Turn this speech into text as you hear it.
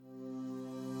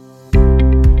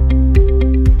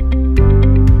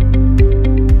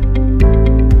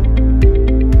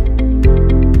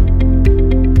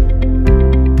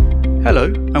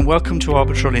welcome to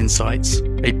Arbitral Insights,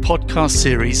 a podcast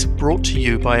series brought to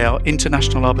you by our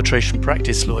international arbitration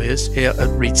practice lawyers here at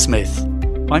Reed Smith.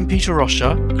 I'm Peter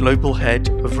Roscher, Global Head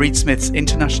of Reed Smith's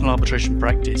International Arbitration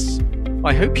Practice.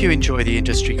 I hope you enjoy the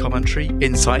industry commentary,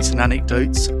 insights and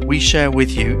anecdotes we share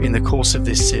with you in the course of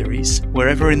this series,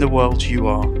 wherever in the world you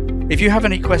are. If you have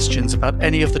any questions about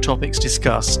any of the topics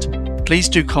discussed, please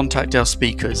do contact our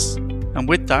speakers. And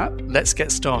with that, let's get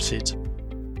started.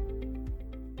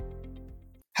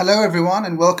 Hello everyone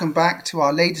and welcome back to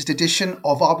our latest edition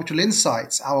of Arbitral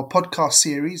Insights, our podcast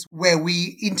series where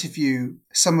we interview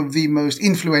some of the most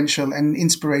influential and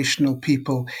inspirational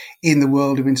people in the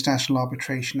world of international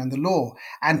arbitration and the law.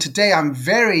 And today I'm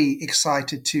very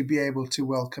excited to be able to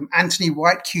welcome Anthony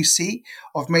White QC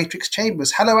of Matrix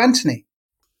Chambers. Hello Anthony.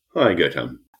 Hi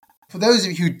Gautam. For those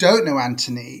of you who don't know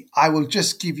Anthony, I will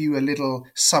just give you a little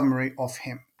summary of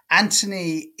him.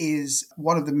 Anthony is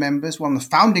one of the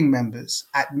founding members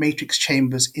at Matrix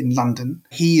Chambers in London.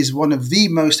 He is one of the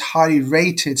most highly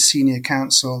rated senior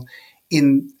counsel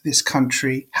in this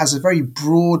country, has a very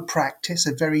broad practice,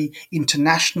 a very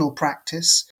international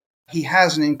practice. He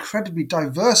has an incredibly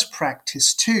diverse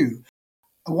practice too.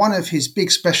 One of his big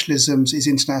specialisms is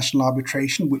international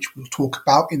arbitration, which we'll talk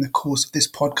about in the course of this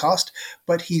podcast,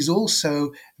 but he's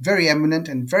also very eminent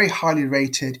and very highly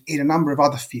rated in a number of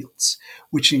other fields,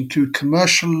 which include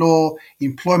commercial law,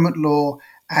 employment law,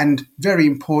 and very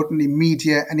importantly,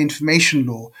 media and information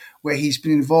law, where he's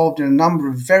been involved in a number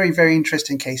of very, very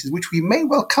interesting cases, which we may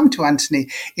well come to,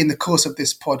 Anthony, in the course of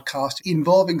this podcast,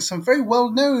 involving some very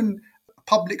well-known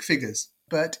public figures.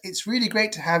 But it's really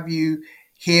great to have you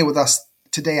here with us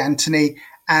today, Anthony,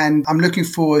 and I'm looking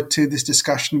forward to this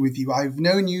discussion with you. I've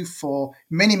known you for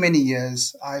many, many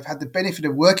years. I've had the benefit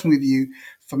of working with you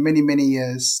for many, many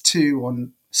years too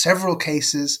on several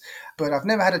cases, but I've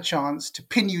never had a chance to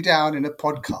pin you down in a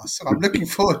podcast. So I'm looking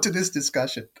forward to this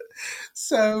discussion.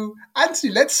 So,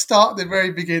 Anthony, let's start at the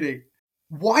very beginning.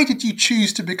 Why did you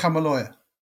choose to become a lawyer?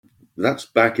 That's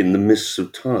back in the mists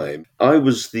of time. I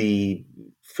was the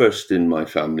first in my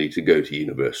family to go to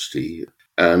university.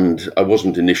 And I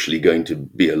wasn't initially going to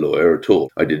be a lawyer at all.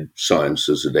 I did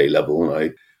sciences at A-level and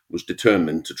I was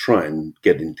determined to try and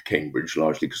get into Cambridge,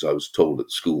 largely because I was told at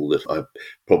school that I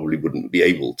probably wouldn't be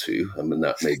able to. I mean,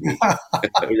 that made me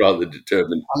rather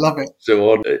determined. I love it.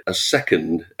 So on a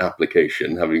second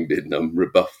application, having been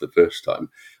rebuffed the first time,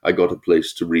 I got a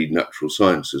place to read natural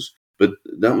sciences. But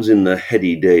that was in the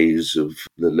heady days of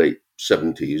the late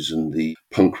 70s, and the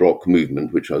punk rock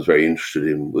movement, which I was very interested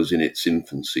in, was in its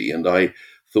infancy. And I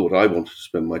thought I wanted to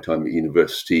spend my time at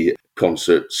university,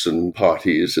 concerts and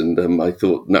parties, and I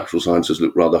thought natural sciences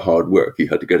looked rather hard work. You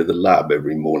had to go to the lab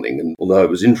every morning. And although I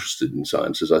was interested in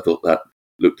sciences, I thought that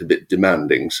looked a bit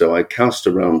demanding. So I cast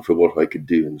around for what I could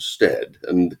do instead.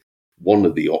 And one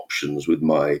of the options with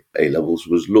my A-levels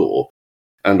was law.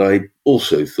 And I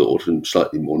also thought, and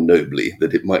slightly more nobly,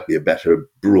 that it might be a better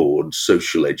broad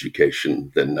social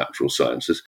education than natural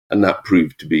sciences. And that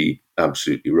proved to be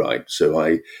absolutely right. So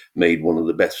I made one of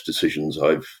the best decisions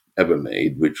I've ever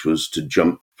made, which was to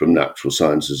jump from natural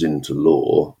sciences into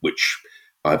law, which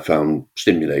I found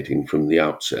stimulating from the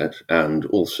outset and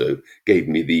also gave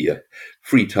me the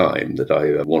free time that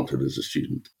I wanted as a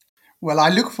student. Well, I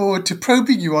look forward to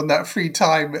probing you on that free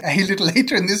time a little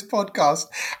later in this podcast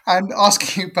and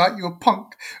asking you about your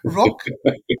punk rock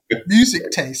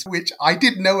music taste, which I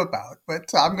did know about,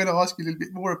 but I'm going to ask you a little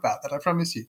bit more about that, I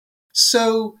promise you.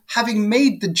 So, having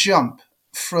made the jump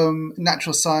from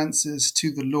natural sciences to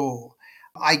the law,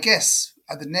 I guess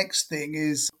the next thing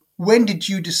is, when did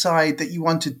you decide that you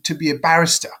wanted to be a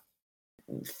barrister?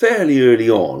 Fairly early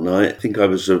on. I think I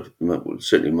was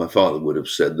certainly my father would have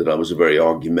said that I was a very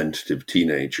argumentative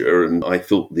teenager, and I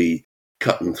thought the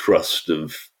cut and thrust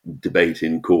of debate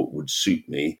in court would suit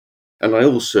me. And I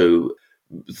also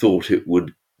thought it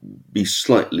would be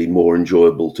slightly more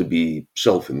enjoyable to be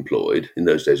self-employed. In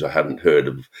those days, I hadn't heard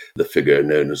of the figure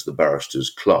known as the barrister's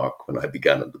clerk when I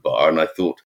began at the bar, and I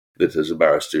thought that as a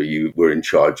barrister, you were in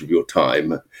charge of your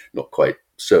time. Not quite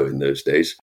so in those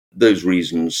days. Those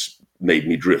reasons made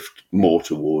me drift more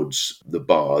towards the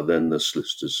bar than the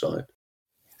solicitor's side.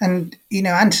 And,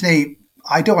 Anthony,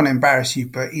 I don't want to embarrass you,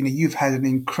 but, you've had an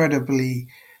incredibly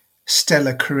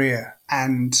stellar career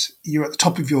and you're at the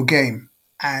top of your game.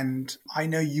 And I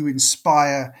know you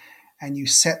inspire and you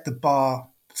set the bar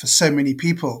for so many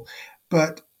people.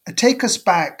 But take us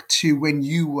back to when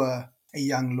you were a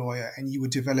young lawyer and you were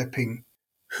developing.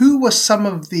 Who were some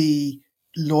of the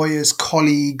lawyers,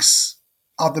 colleagues,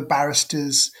 other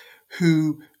barristers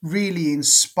who really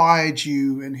inspired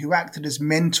you and who acted as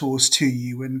mentors to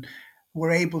you and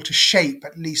were able to shape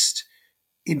at least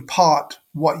in part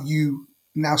what you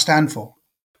now stand for?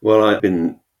 Well, I've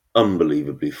been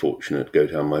unbelievably fortunate,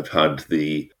 Gautam. I've had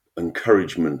the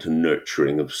encouragement and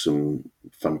nurturing of some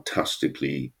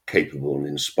fantastically capable and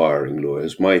inspiring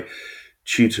lawyers. My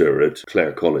tutor at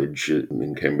Clare College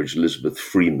in Cambridge, Elizabeth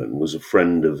Freeman, was a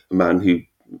friend of a man who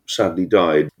sadly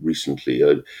died recently,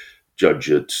 a judge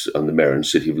and the mayor in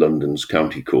City of London's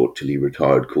County Court till he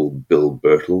retired, called Bill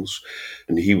Birtles.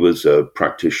 And he was a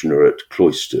practitioner at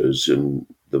Cloisters in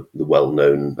the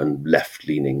well-known and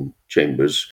left-leaning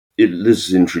chambers.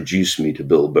 Liz introduced me to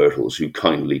Bill Birtles, who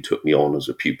kindly took me on as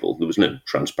a pupil. There was no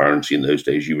transparency in those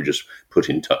days. You were just put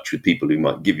in touch with people who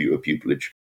might give you a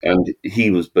pupillage. And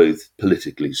he was both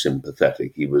politically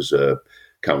sympathetic. He was a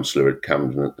councillor at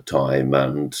Camden at the time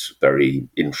and very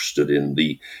interested in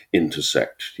the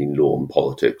intersecting law and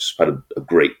politics. Had a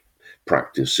great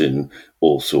practice in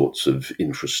all sorts of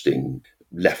interesting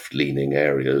left-leaning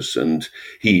areas. And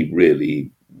he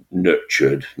really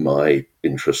nurtured my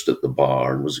interest at the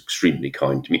bar and was extremely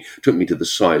kind to me. Took me to the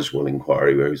Sizewell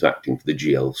inquiry where he was acting for the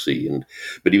GLC.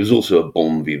 But he was also a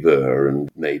bon viveur and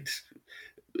made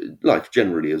life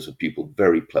generally as a pupil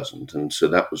very pleasant. And so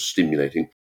that was stimulating.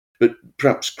 But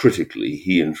perhaps critically,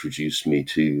 he introduced me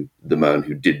to the man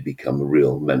who did become a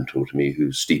real mentor to me,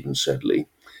 who's Stephen Sedley,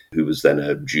 who was then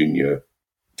a junior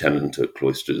tenant at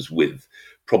Cloisters with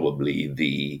probably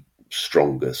the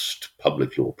strongest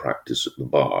public law practice at the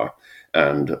bar.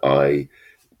 And I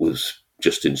was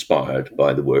just inspired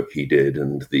by the work he did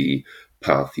and the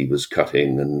path he was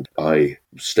cutting. And I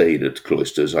stayed at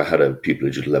Cloisters. I had a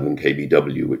pupillage at 11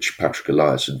 kBW, which Patrick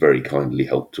Elias had very kindly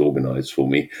helped organise for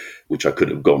me, which I could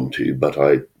have gone to, but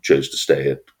I chose to stay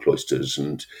at Cloisters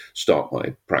and start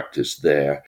my practice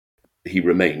there. He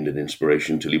remained an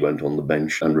inspiration till he went on the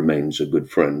bench and remains a good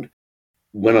friend.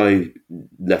 When I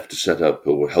left to set up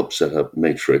or help set up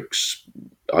Matrix,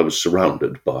 I was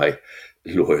surrounded by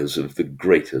lawyers of the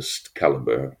greatest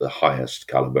calibre, the highest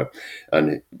calibre,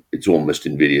 and it's almost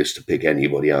invidious to pick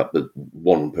anybody out, but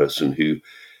one person who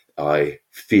I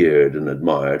feared and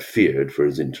admired, feared for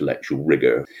his intellectual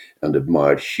rigour and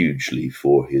admired hugely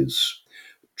for his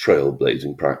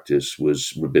trailblazing practice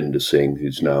was Rabinder Singh,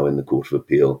 who's now in the Court of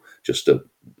Appeal, just a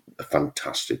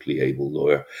fantastically able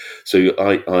lawyer. So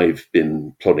I've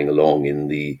been plodding along in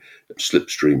the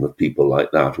slipstream of people like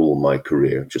that all my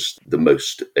career, just the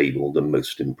most able, the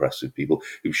most impressive people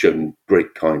who've shown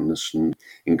great kindness and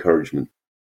encouragement.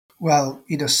 Well,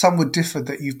 some would differ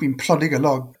that you've been plodding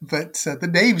along, but the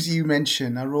names you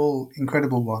mention are all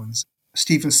incredible ones.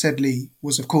 Stephen Sedley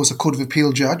was, of course, a Court of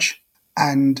Appeal judge,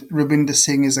 and Rabinder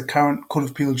Singh is a current Court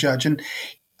of Appeal judge. And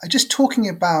just talking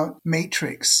about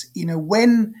Matrix,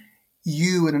 when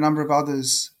you and a number of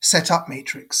others set up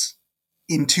Matrix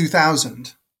in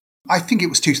 2000. I think it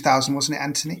was 2000, wasn't it,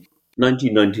 Anthony?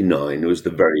 1999 was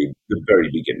the very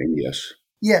beginning, yes.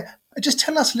 Yeah. Just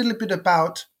tell us a little bit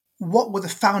about what were the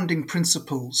founding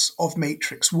principles of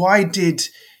Matrix? Why did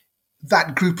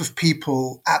that group of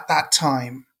people at that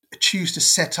time choose to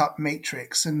set up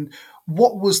Matrix? And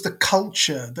what was the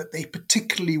culture that they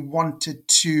particularly wanted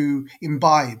to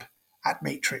imbibe at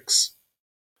Matrix?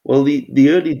 Well, the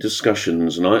early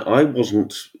discussions, and I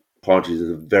wasn't party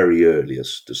to the very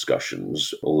earliest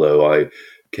discussions, although I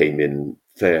came in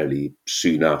fairly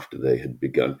soon after they had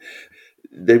begun.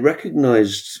 They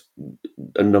recognised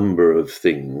a number of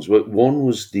things. One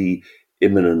was the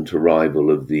imminent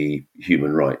arrival of the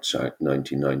Human Rights Act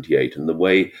 1998 and the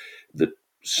way that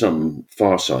some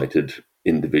far-sighted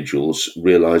individuals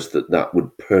realised that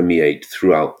would permeate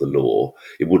throughout the law.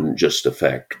 It wouldn't just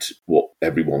affect what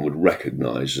everyone would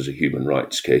recognise as a human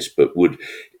rights case, but would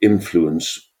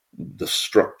influence the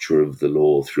structure of the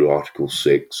law through Article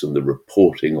 6 and the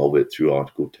reporting of it through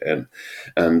Article 10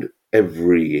 and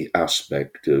every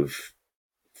aspect of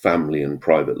family and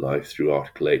private life through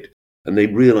Article 8. And they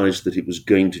realised that it was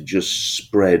going to just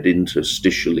spread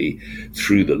interstitially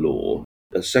through the law.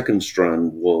 A second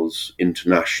strand was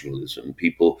internationalism.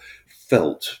 People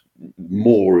felt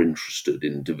more interested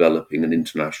in developing an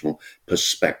international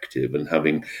perspective and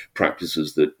having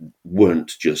practices that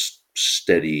weren't just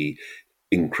steady,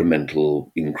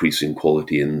 incremental increase in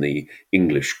quality in the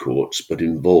English courts, but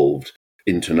involved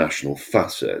international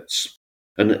facets.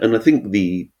 And I think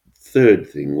the third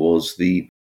thing was the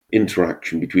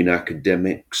interaction between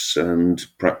academics and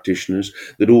practitioners.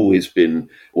 There'd always been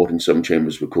what in some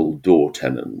chambers were called door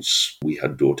tenants. We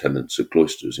had door tenants at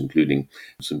Cloisters, including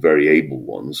some very able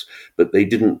ones, but they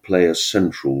didn't play a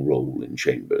central role in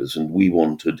chambers. And we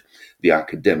wanted the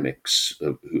academics,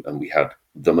 and we had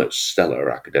the most stellar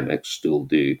academics, still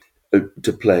do,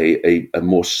 to play a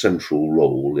more central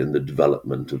role in the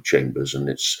development of chambers and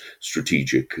its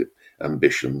strategic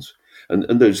ambitions.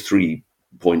 And those 3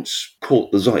 points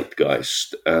caught the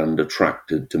zeitgeist and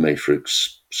attracted to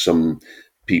Matrix some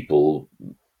people,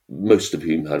 most of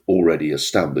whom had already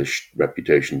established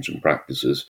reputations and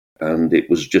practices. And it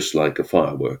was just like a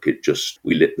firework.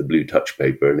 We lit the blue touch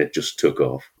paper and it just took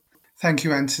off. Thank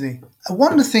you, Anthony.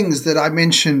 One of the things that I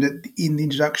mentioned in the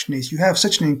introduction is you have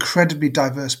such an incredibly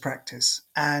diverse practice.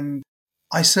 And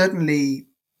I certainly,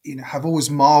 have always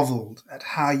marveled at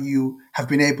how you have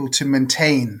been able to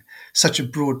maintain such a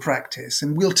broad practice.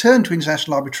 And we'll turn to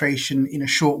international arbitration in a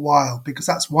short while, because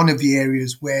that's one of the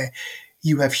areas where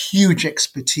you have huge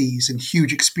expertise and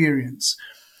huge experience.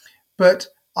 But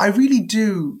I really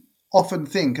do often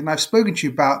think, and I've spoken to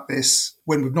you about this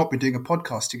when we've not been doing a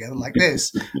podcast together like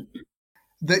this,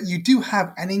 that you do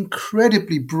have an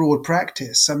incredibly broad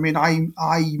practice. I mean, I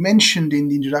mentioned in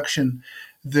the introduction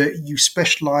that you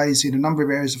specialize in a number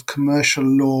of areas of commercial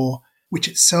law, which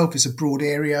itself is a broad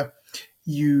area.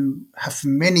 You have for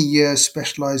many years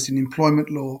specialized in employment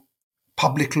law,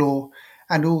 public law,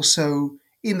 and also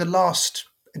in the last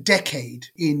decade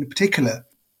in particular,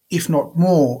 if not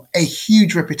more, a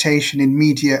huge reputation in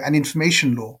media and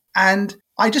information law. And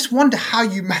I just wonder how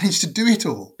you managed to do it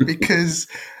all, because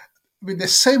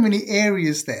there's so many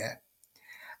areas there.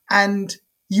 And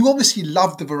you obviously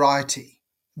love the variety.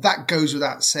 That goes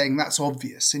without saying, that's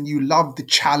obvious. And you love the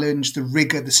challenge, the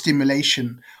rigor, the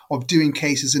stimulation of doing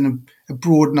cases in a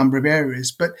broad number of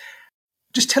areas. But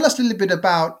just tell us a little bit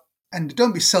about, and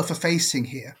don't be self-effacing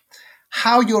here,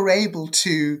 how you're able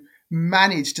to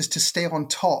manage just to stay on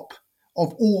top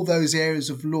of all those areas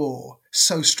of law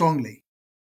so strongly.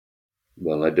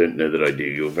 Well, I don't know that I do.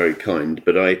 You're very kind,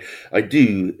 but I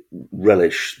do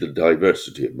relish the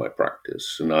diversity of my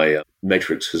practice, and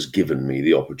Matrix has given me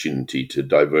the opportunity to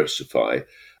diversify.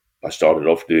 I started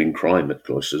off doing crime at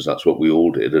Cloisters. That's what we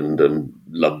all did, and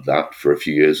loved that for a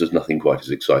few years. There's nothing quite as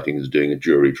exciting as doing a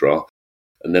jury trial.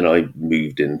 And then I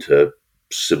moved into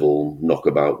civil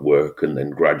knockabout work, and then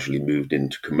gradually moved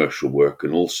into commercial work,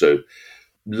 and also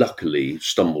luckily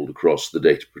stumbled across the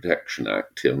Data Protection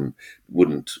Act.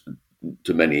 Wouldn't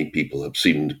to many people have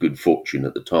seemed good fortune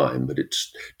at the time, but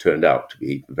it's turned out to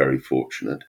be very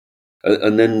fortunate.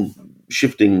 And then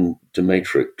shifting to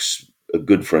Matrix, a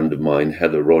good friend of mine,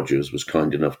 Heather Rogers, was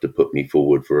kind enough to put me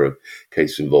forward for a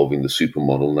case involving the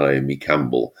supermodel Naomi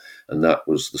Campbell. And that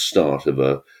was the start of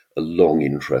a long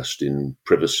interest in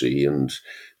privacy, and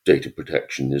data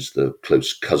protection is the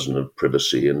close cousin of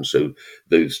privacy. And so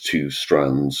those 2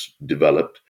 strands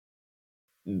developed.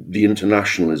 The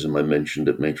internationalism I mentioned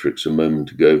at Matrix a moment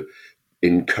ago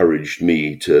encouraged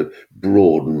me to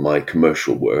broaden my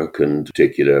commercial work, and in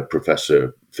particular,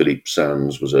 Professor Philippe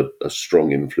Sands was a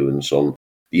strong influence on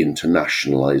the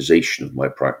internationalization of my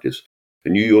practice.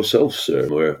 And you yourself, sir,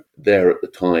 were there at the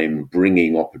time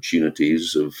bringing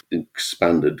opportunities of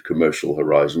expanded commercial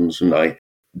horizons, and I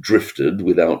drifted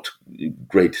without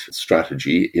great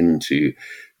strategy into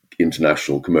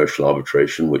international commercial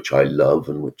arbitration, which I love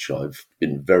and which I've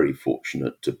been very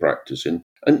fortunate to practice in.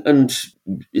 And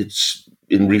it's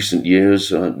in recent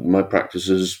years, my practice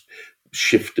has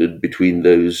shifted between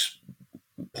those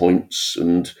points.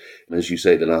 And as you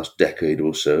say, the last decade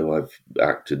or so, I've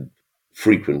acted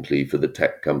frequently for the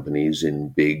tech companies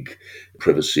in big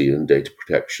privacy and data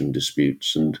protection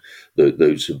disputes. And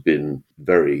those have been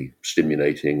very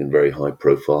stimulating and very high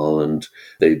profile. And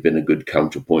they've been a good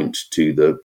counterpoint to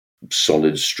the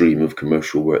solid stream of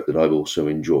commercial work that I've also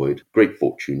enjoyed. Great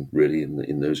fortune, really,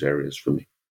 in those areas for me.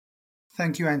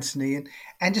 Thank you, Anthony.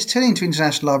 And just turning to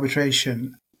international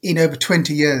arbitration, in over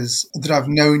 20 years that I've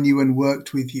known you and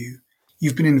worked with you,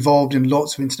 you've been involved in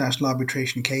lots of international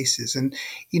arbitration cases. And,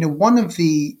 one of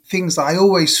the things that I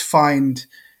always find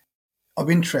of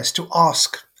interest to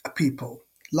ask people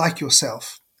like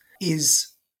yourself is,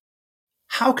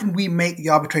 how can we make the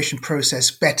arbitration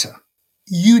process better?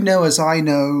 You know, as I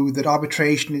know, that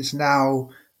arbitration is now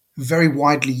very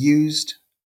widely used.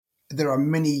 There are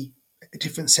many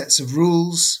different sets of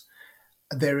rules.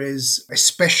 There is a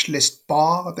specialist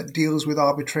bar that deals with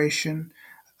arbitration.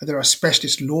 There are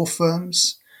specialist law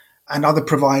firms and other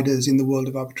providers in the world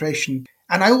of arbitration.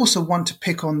 And I also want to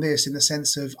pick on this in the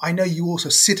sense of, I know you also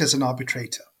sit as an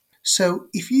arbitrator. So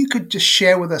if you could just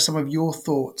share with us some of your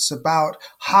thoughts about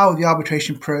how the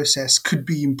arbitration process could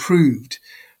be improved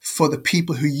for the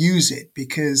people who use it,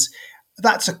 because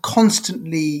that's a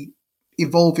constantly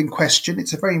evolving question.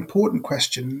 It's a very important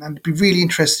question, and I'd be really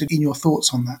interested in your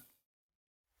thoughts on that.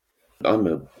 I'm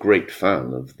a great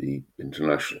fan of the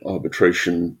international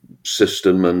arbitration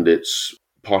system and its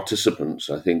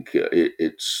participants. I think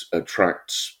it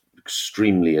attracts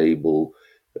extremely able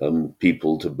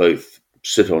people to both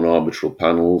sit on arbitral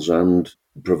panels and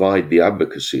provide the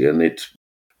advocacy, and it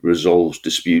resolves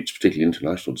disputes, particularly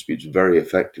international disputes, very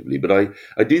effectively. But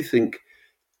I do think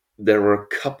there are a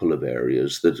couple of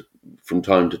areas that from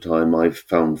time to time I've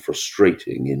found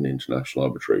frustrating in international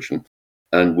arbitration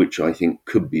and which I think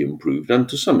could be improved. And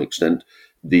to some extent,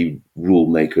 the rule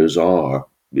makers are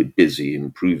busy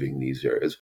improving these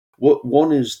areas.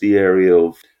 One is the area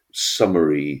of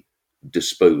summary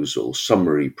disposal,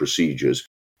 summary procedures.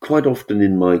 Quite often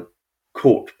in my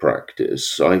court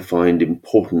practice, I find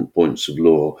important points of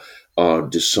law are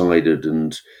decided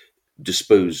and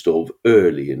disposed of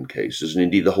early in cases, and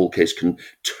indeed the whole case can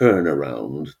turn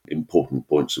around important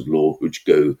points of law which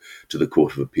go to the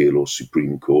Court of Appeal or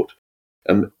Supreme Court.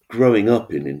 Growing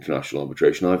up in international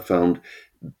arbitration, I've found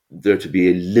there to be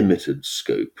a limited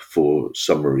scope for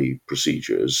summary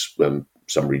procedures,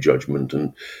 summary judgment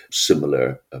and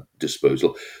similar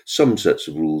disposal. Some sets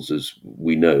of rules, as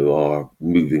we know, are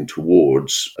moving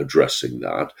towards addressing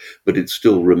that, but it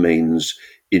still remains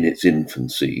in its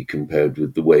infancy compared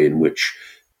with the way in which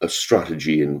a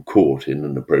strategy in court in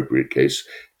an appropriate case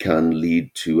can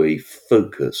lead to a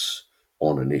focus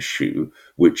on an issue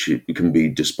which it can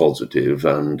be dispositive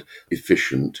and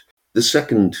efficient. The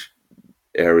second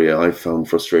area I found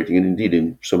frustrating, and indeed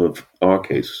in some of our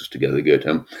cases together,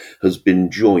 Gautam, has been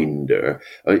joinder.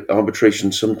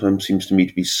 Arbitration sometimes seems to me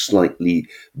to be slightly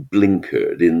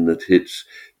blinkered in that it's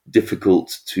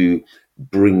difficult to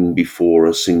bring before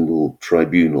a single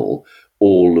tribunal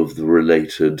all of the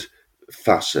related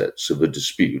facets of a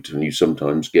dispute, and you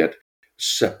sometimes get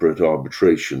separate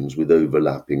arbitrations with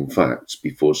overlapping facts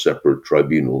before separate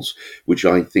tribunals, which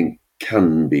I think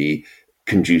can be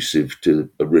conducive to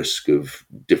a risk of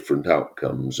different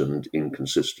outcomes and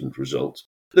inconsistent results.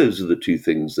 Those are the two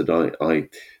things that I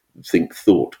think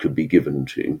thought could be given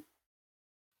to.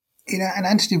 And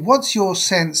Anthony, what's your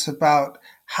sense about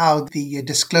how the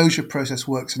disclosure process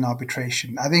works in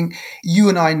arbitration? I think you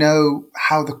and I know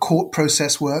how the court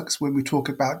process works when we talk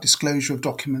about disclosure of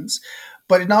documents.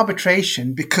 But in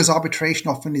arbitration, because arbitration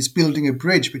often is building a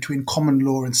bridge between common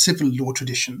law and civil law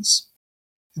traditions,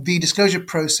 the disclosure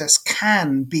process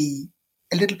can be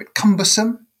a little bit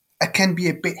cumbersome, it can be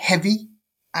a bit heavy,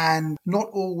 and not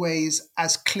always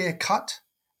as clear-cut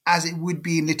as it would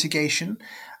be in litigation.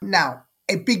 Now,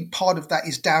 a big part of that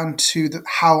is down to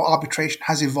how arbitration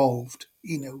has evolved.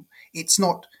 It's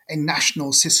not a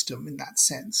national system in that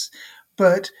sense.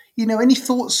 But, any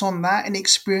thoughts on that, any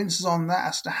experiences on that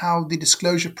as to how the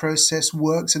disclosure process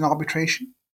works in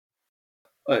arbitration?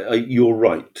 You're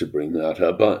right to bring that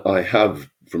up. I have,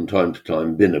 from time to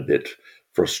time, been a bit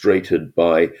frustrated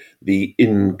by the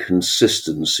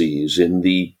inconsistencies in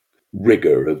the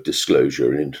rigor of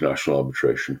disclosure in international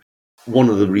arbitration. One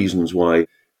of the reasons why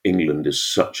England is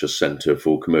such a centre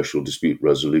for commercial dispute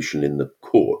resolution in the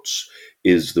courts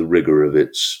is the rigor of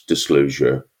its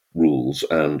disclosure rules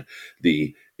and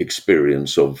the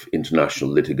experience of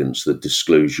international litigants that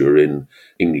disclosure in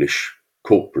English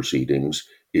court proceedings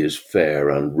is fair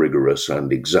and rigorous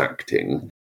and exacting.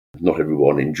 Not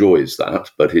everyone enjoys that,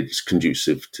 but it's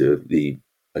conducive to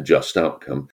a just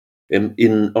outcome.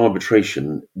 In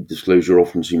arbitration, disclosure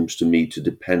often seems to me to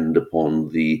depend upon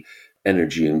the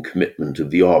energy and commitment of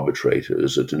the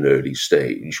arbitrators at an early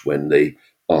stage when they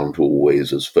aren't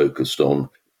always as focused on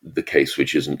the case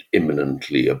which isn't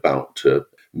imminently about to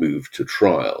move to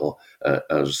trial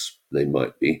as they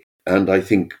might be. And I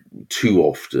think too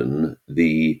often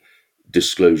the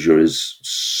disclosure is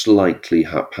slightly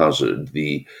haphazard.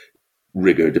 The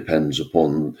rigor depends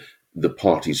upon the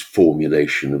parties'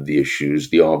 formulation of the issues,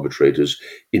 the arbitrator's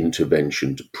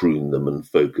intervention to prune them and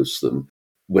focus them.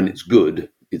 When it's good,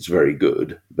 it's very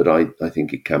good, but I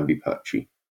think it can be patchy.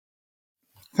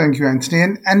 Thank you,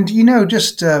 Anthony. And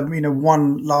just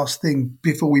one last thing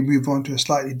before we move on to a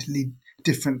slightly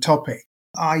different topic.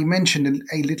 I mentioned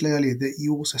a little earlier that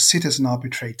you also sit as an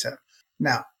arbitrator.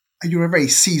 Now, you're a very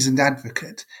seasoned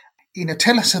advocate.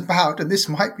 Tell us about, and this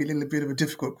might be a little bit of a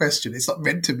difficult question, it's not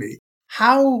meant to be,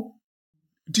 how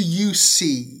do you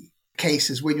see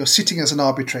cases when you're sitting as an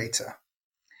arbitrator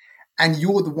and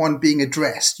you're the one being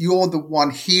addressed, you're the one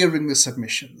hearing the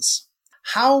submissions?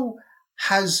 How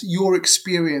has your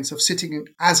experience of sitting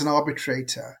as an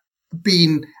arbitrator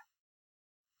been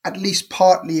at least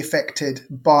partly affected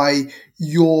by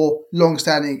your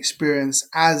long-standing experience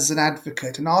as an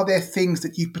advocate? And are there things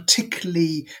that you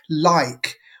particularly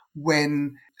like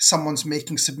when someone's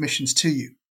making submissions to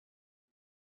you?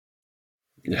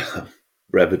 Yeah,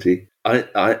 brevity.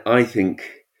 I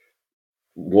think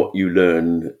what you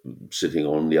learn sitting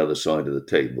on the other side of the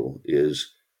table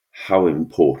is how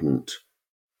important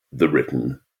the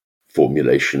written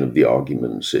formulation of the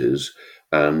arguments is,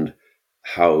 and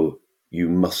how you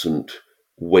mustn't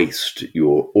waste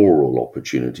your oral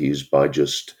opportunities by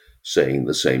just saying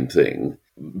the same thing,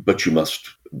 but you must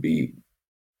be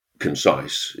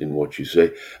concise in what you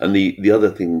say. And the other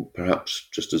thing, perhaps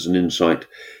just as an insight,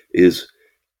 is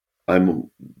I'm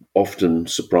often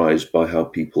surprised by how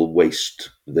people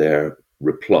waste their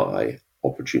reply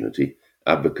opportunity.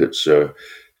 Advocates are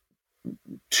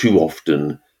too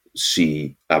often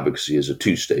see advocacy as a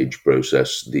two-stage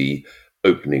process, the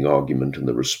opening argument and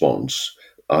the response.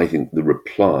 I think the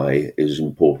reply is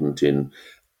important in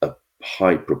a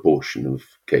high proportion of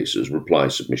cases. Reply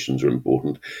submissions are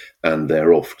important, and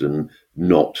they're often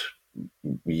not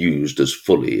used as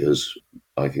fully as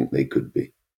I think they could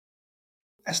be.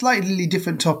 A slightly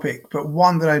different topic, but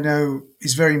one that I know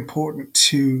is very important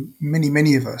to many,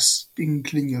 many of us,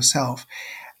 including yourself.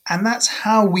 And that's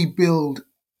how we build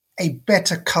a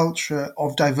better culture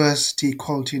of diversity,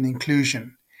 equality, and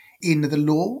inclusion in the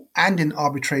law and in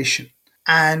arbitration.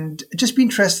 And just be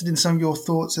interested in some of your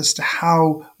thoughts as to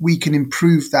how we can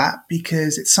improve that,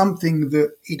 because it's something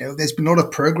that, there's been a lot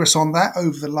of progress on that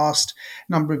over the last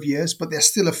number of years, but there's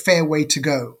still a fair way to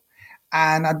go.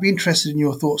 And I'd be interested in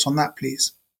your thoughts on that,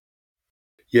 please.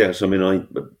 Yes, I mean,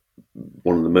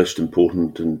 one of the most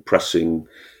important and pressing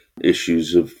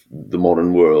issues of the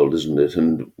modern world, isn't it?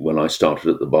 And when I started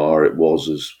at the bar, it was,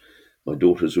 as my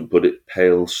daughters would put it,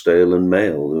 pale, stale and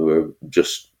male. There were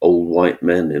just old white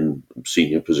men in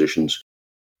senior positions.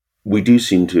 We do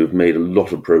seem to have made a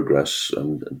lot of progress,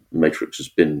 and Matrix has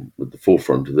been at the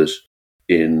forefront of this,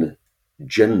 in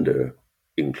gender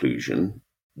inclusion.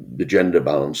 The gender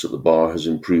balance at the bar has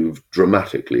improved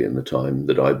dramatically in the time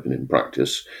that I've been in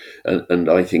practice. And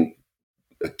I think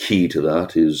a key to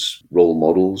that is role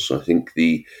models. I think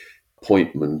the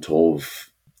appointment of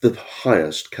the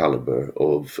highest caliber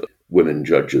of women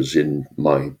judges in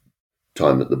my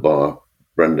time at the bar,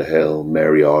 Brenda Hale,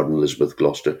 Mary Arden, Elizabeth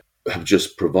Gloucester, have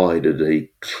just provided a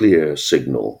clear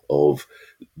signal of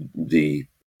the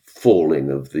falling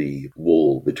of the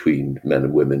wall between men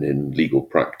and women in legal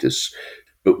practice.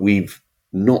 But we've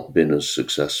not been as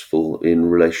successful in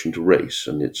relation to race,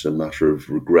 and it's a matter of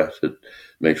regret at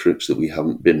Matrix that we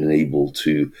haven't been able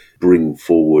to bring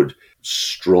forward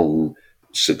strong,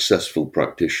 successful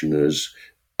practitioners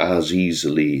as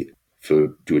easily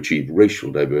to achieve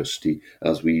racial diversity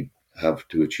as we have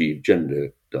to achieve gender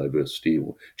diversity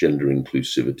or gender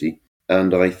inclusivity.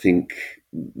 And I think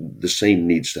the same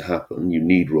needs to happen. You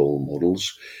need role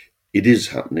models. It is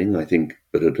happening, I think,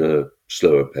 but at a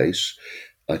slower pace.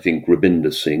 I think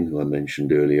Rabinder Singh, who I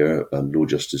mentioned earlier, Lord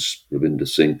Justice Rabinder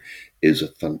Singh, is a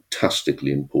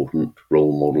fantastically important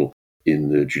role model in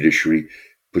the judiciary.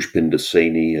 Pushpinder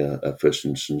Saini, a first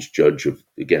instance judge of,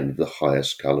 again, the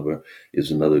highest caliber,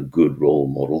 is another good role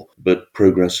model. But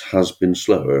progress has been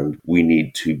slower, and we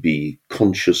need to be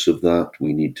conscious of that.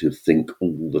 We need to think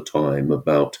all the time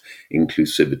about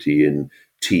inclusivity in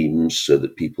teams so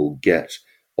that people get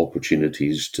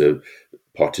opportunities to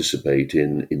participate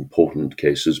in important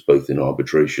cases, both in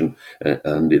arbitration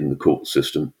and in the court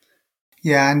system.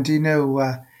 Yeah, and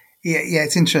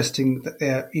it's interesting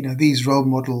that these role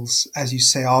models, as you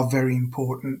say, are very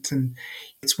important, and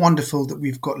it's wonderful that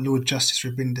we've got Lord Justice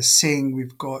Rabinder Singh,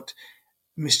 we've got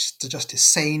Mr. Justice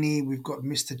Saini, we've got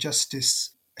Mr.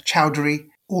 Justice Chowdhury,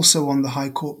 also on the High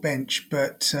Court bench.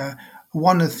 But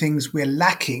one of the things we're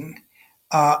lacking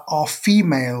are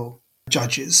female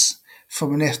judges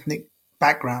from an ethnic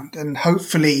background, and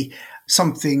hopefully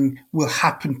something will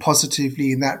happen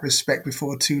positively in that respect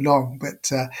before too long. But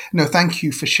thank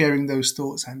you for sharing those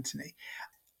thoughts, Anthony.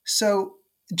 So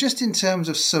just in terms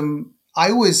of I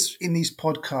always, in these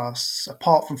podcasts,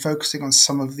 apart from focusing on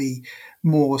some of the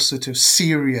more sort of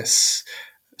serious,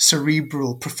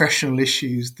 cerebral, professional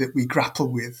issues that we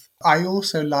grapple with, I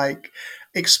also like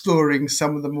exploring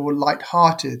some of the more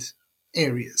light-hearted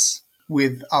areas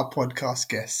with our podcast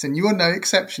guests. And you're no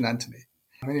exception, Anthony.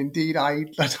 I mean, indeed,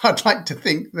 I'd like to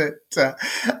think that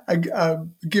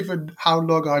given how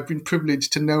long I've been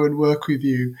privileged to know and work with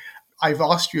you, I've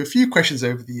asked you a few questions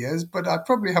over the years, but I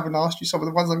probably haven't asked you some of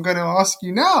the ones I'm going to ask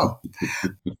you now.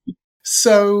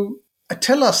 So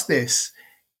tell us this.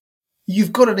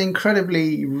 You've got an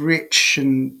incredibly rich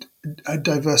and a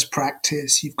diverse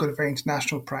practice. You've got a very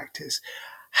international practice.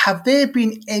 Have there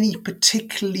been any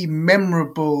particularly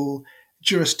memorable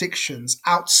jurisdictions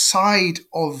outside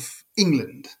of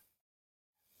England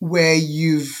where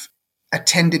you've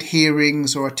attended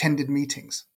hearings or attended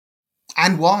meetings,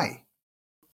 and why?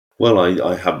 Well,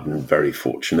 I have been very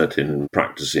fortunate in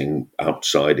practicing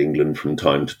outside England from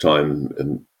time to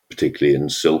time, particularly in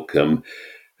Silk.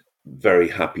 very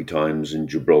happy times in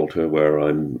Gibraltar, where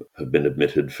have been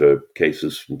admitted for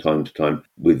cases from time to time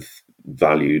with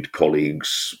valued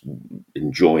colleagues,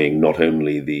 enjoying not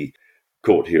only the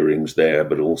court hearings there,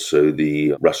 but also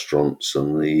the restaurants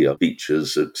and the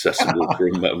beaches accessible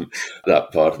from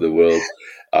that part of the world.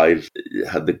 I've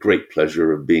had the great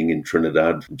pleasure of being in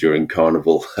Trinidad during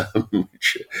Carnival,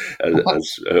 which,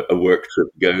 as a work trip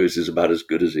goes, is about as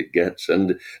good as it gets.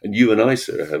 And you and I,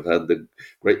 sir, have had the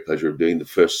great pleasure of doing the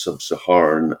first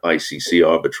sub-Saharan ICC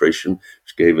arbitration,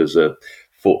 which gave us a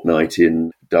fortnight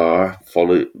in Dar,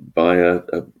 followed by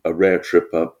a rare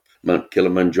trip up Mount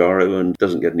Kilimanjaro, and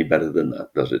doesn't get any better than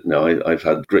that, does it? No, I've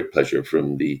had great pleasure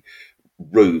from the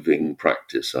roving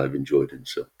practice I've enjoyed in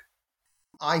silk.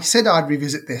 I said I'd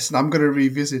revisit this, and I'm going to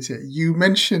revisit it. You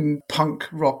mentioned punk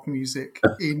rock music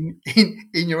in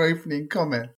your opening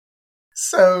comment.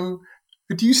 So,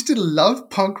 do you still love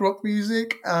punk rock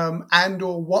music, and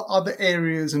or what other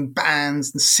areas and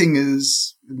bands and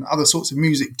singers and other sorts of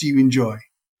music do you enjoy?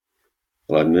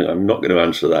 Well, I'm not going to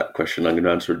answer that question. I'm going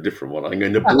to answer a different one. I'm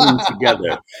going to bring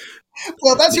together.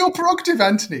 Well, that's your prerogative,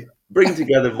 Anthony. Bring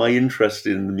together my interest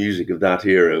in the music of that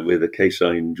era with a case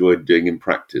I enjoyed doing in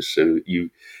practice. So you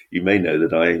may know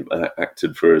that I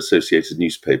acted for Associated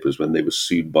Newspapers when they were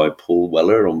sued by Paul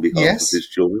Weller on behalf of his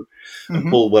children. Mm-hmm.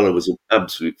 And Paul Weller was an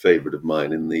absolute favourite of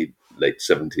mine in the late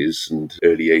 70s and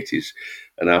early 80s.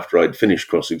 And after I'd finished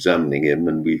cross-examining him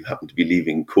and we happened to be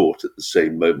leaving court at the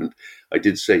same moment, I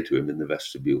did say to him in the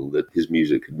vestibule that his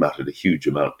music had mattered a huge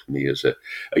amount to me as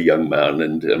a young man.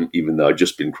 And even though I'd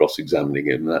just been cross-examining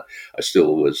him, that I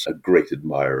still was a great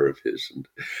admirer of his. And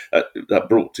that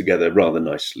brought together rather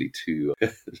nicely two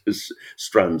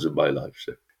strands of my life.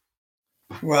 So.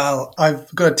 Well,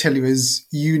 I've got to tell you, as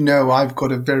you know, I've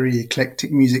got a very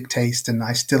eclectic music taste and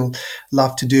I still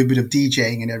love to do a bit of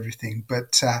DJing and everything.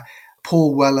 But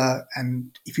Paul Weller,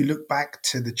 and if you look back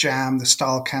to the Jam, the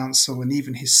Style Council, and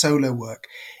even his solo work,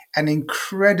 an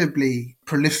incredibly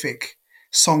prolific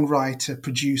songwriter,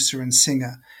 producer, and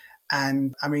singer.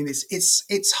 And I mean,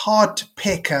 it's hard to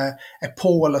pick a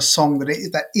Paul Weller song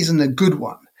that isn't a good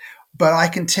one. But I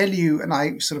can tell you, and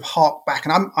I sort of hark back,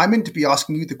 and I'm meant to be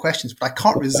asking you the questions, but I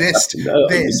can't resist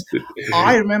this.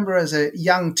 I remember as a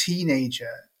young teenager,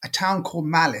 a town called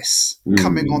Malice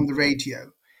coming on the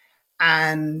radio.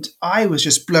 And I was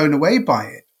just blown away by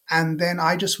it. And then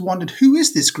I just wondered, who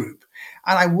is this group?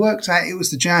 And I worked out it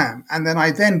was the Jam. And then I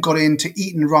got into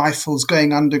Eton Rifles,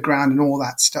 Going Underground and all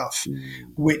that stuff,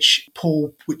 which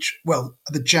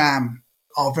the Jam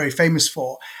are very famous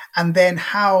for. And then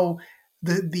how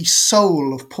the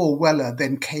soul of Paul Weller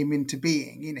then came into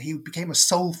being. You know, he became a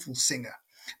soulful singer,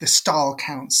 the Style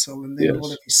Council, and then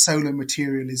all of his solo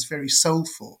material is very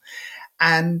soulful.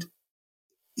 And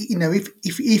you know,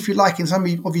 if you like, in some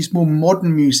of his more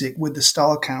modern music with the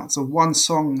Style Council, one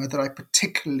song that I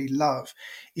particularly love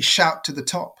is Shout to the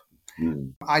Top.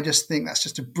 I just think that's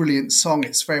just a brilliant song.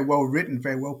 It's very well written,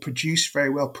 very well produced,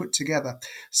 very well put together.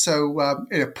 So,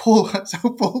 Paul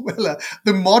Weller,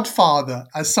 the mod father,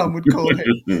 as some would call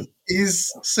him,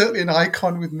 is certainly an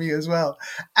icon with me as well.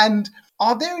 And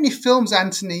are there any films,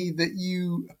 Anthony, that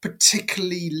you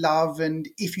particularly love? And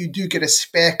if you do get a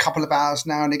spare couple of hours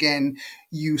now and again,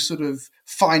 you sort of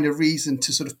find a reason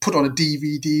to sort of put on a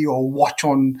DVD or watch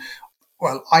on,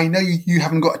 well, I know you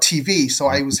haven't got a TV, so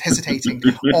I was hesitating,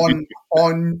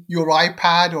 on your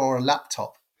iPad or a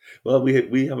laptop? Well,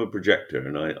 we have a projector,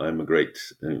 and I'm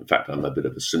in fact, I'm a bit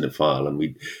of a cinephile, and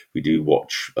we do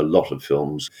watch a lot of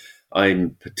films.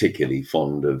 I'm particularly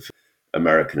fond of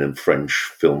American and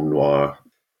French film noir.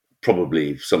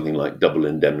 Probably something like Double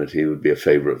Indemnity would be a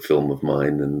favourite film of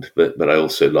mine, but I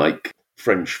also like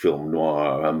French film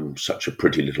noir, Such a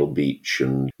Pretty Little Beach,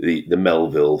 and the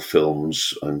Melville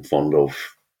films. I'm fond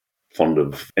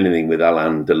of anything with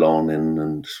Alain Delon in,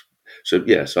 and so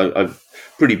yes, I've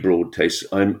pretty broad taste.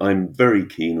 I'm very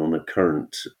keen on a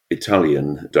current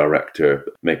Italian director,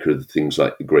 maker of things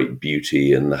like The Great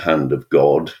Beauty and The Hand of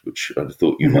God, which I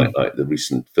thought you might like, the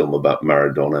recent film about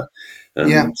Maradona.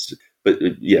 But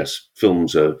yes,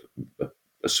 films are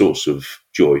a source of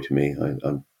joy to me.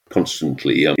 I'm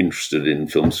constantly interested in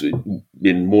films.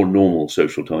 In more normal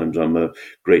social times, I'm a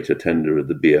great attender of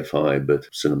the BFI, but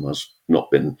cinema's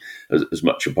not been as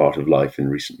much a part of life in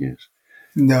recent years.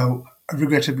 No,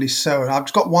 regrettably so. And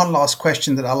I've got one last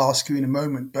question that I'll ask you in a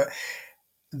moment, but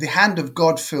the Hand of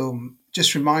God film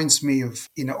just reminds me of,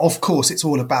 of course, it's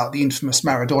all about the infamous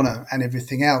Maradona and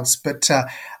everything else. But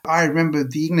I remember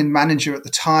the England manager at the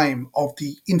time of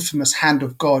the infamous Hand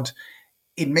of God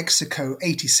in Mexico,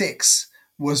 86,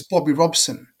 was Bobby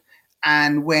Robson.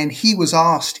 And when he was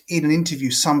asked in an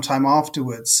interview sometime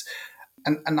afterwards,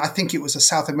 And I think it was a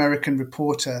South American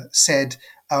reporter said,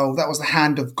 "Oh, that was the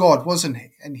hand of God, wasn't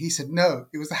it?" And he said, "No,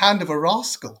 it was the hand of a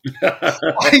rascal."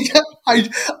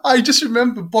 I just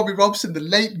remember Bobby Robson, the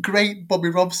late, great Bobby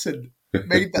Robson,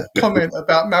 made that comment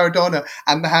about Maradona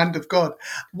and the hand of God.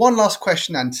 One last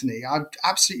question, Anthony. I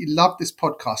absolutely love this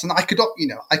podcast, and I could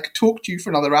talk to you for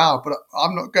another hour, but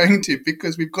I'm not going to,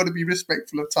 because we've got to be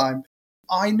respectful of time.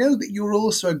 I know that you're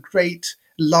also a great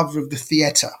lover of the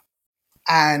theatre,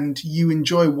 and you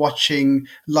enjoy watching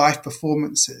live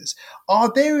performances. Are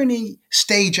there any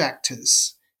stage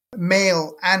actors,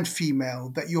 male and female,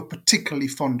 that you're particularly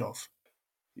fond of?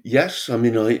 Yes, I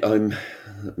mean, I'm.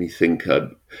 Let me think.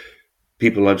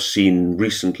 People I've seen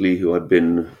recently who I've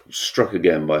been struck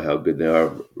again by how good they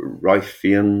are. Ralph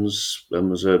Fiennes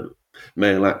was a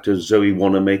male actor. Zoe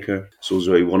Wanamaker. Saw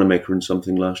Zoe Wanamaker in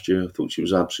something last year. I thought she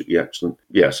was absolutely excellent.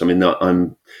 Yes, I mean,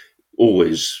 I'm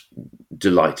always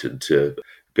delighted to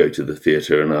go to the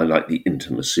theatre, and I like the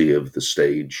intimacy of the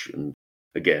stage. And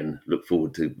again, look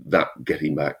forward to that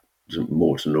getting back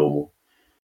more to normal.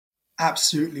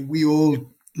 Absolutely. We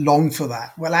all long for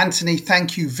that. Well, Anthony,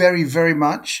 thank you very, very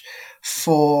much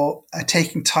for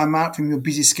taking time out from your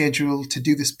busy schedule to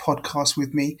do this podcast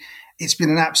with me. It's been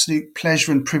an absolute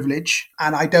pleasure and privilege.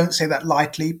 And I don't say that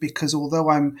lightly, because although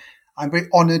I'm very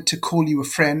honoured to call you a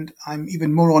friend, I'm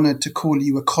even more honoured to call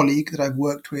you a colleague that I've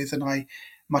worked with and I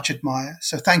much admire.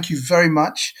 So thank you very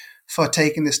much for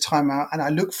taking this time out. And I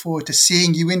look forward to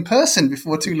seeing you in person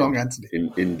before too long, Anthony.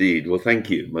 Indeed. Well, thank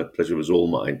you. My pleasure was all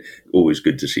mine. Always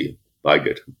good to see you. Bye,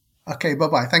 good. Okay,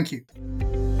 bye-bye. Thank you.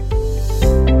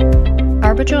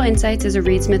 Arbitral Insights is a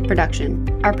Reed Smith production.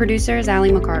 Our producer is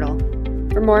Ali McCardle.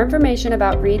 For more information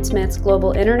about Reed Smith's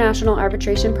global international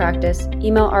arbitration practice,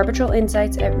 email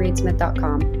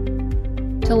arbitralinsights@reedsmith.com.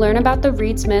 To learn about the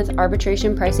Reed Smith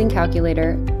Arbitration Pricing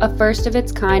Calculator, a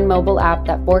first-of-its-kind mobile app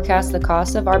that forecasts the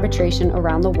costs of arbitration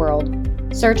around the world,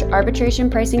 search Arbitration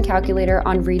Pricing Calculator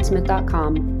on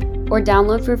reedsmith.com or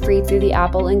download for free through the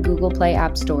Apple and Google Play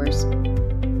app stores.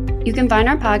 You can find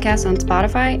our podcast on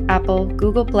Spotify, Apple,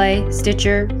 Google Play,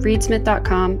 Stitcher,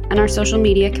 reedsmith.com, and our social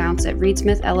media accounts at Reed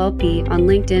Smith LLP on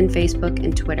LinkedIn, Facebook,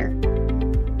 and Twitter.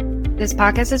 This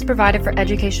podcast is provided for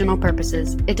educational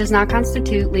purposes. It does not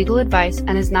constitute legal advice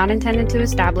and is not intended to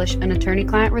establish an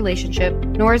attorney-client relationship,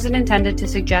 nor is it intended to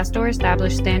suggest or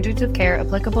establish standards of care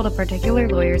applicable to particular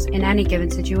lawyers in any given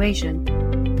situation.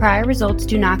 Prior results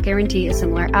do not guarantee a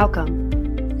similar outcome.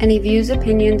 Any views,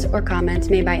 opinions, or comments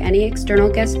made by any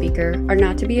external guest speaker are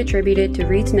not to be attributed to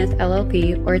Reed Smith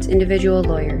LLP or its individual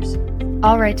lawyers.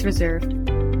 All rights reserved.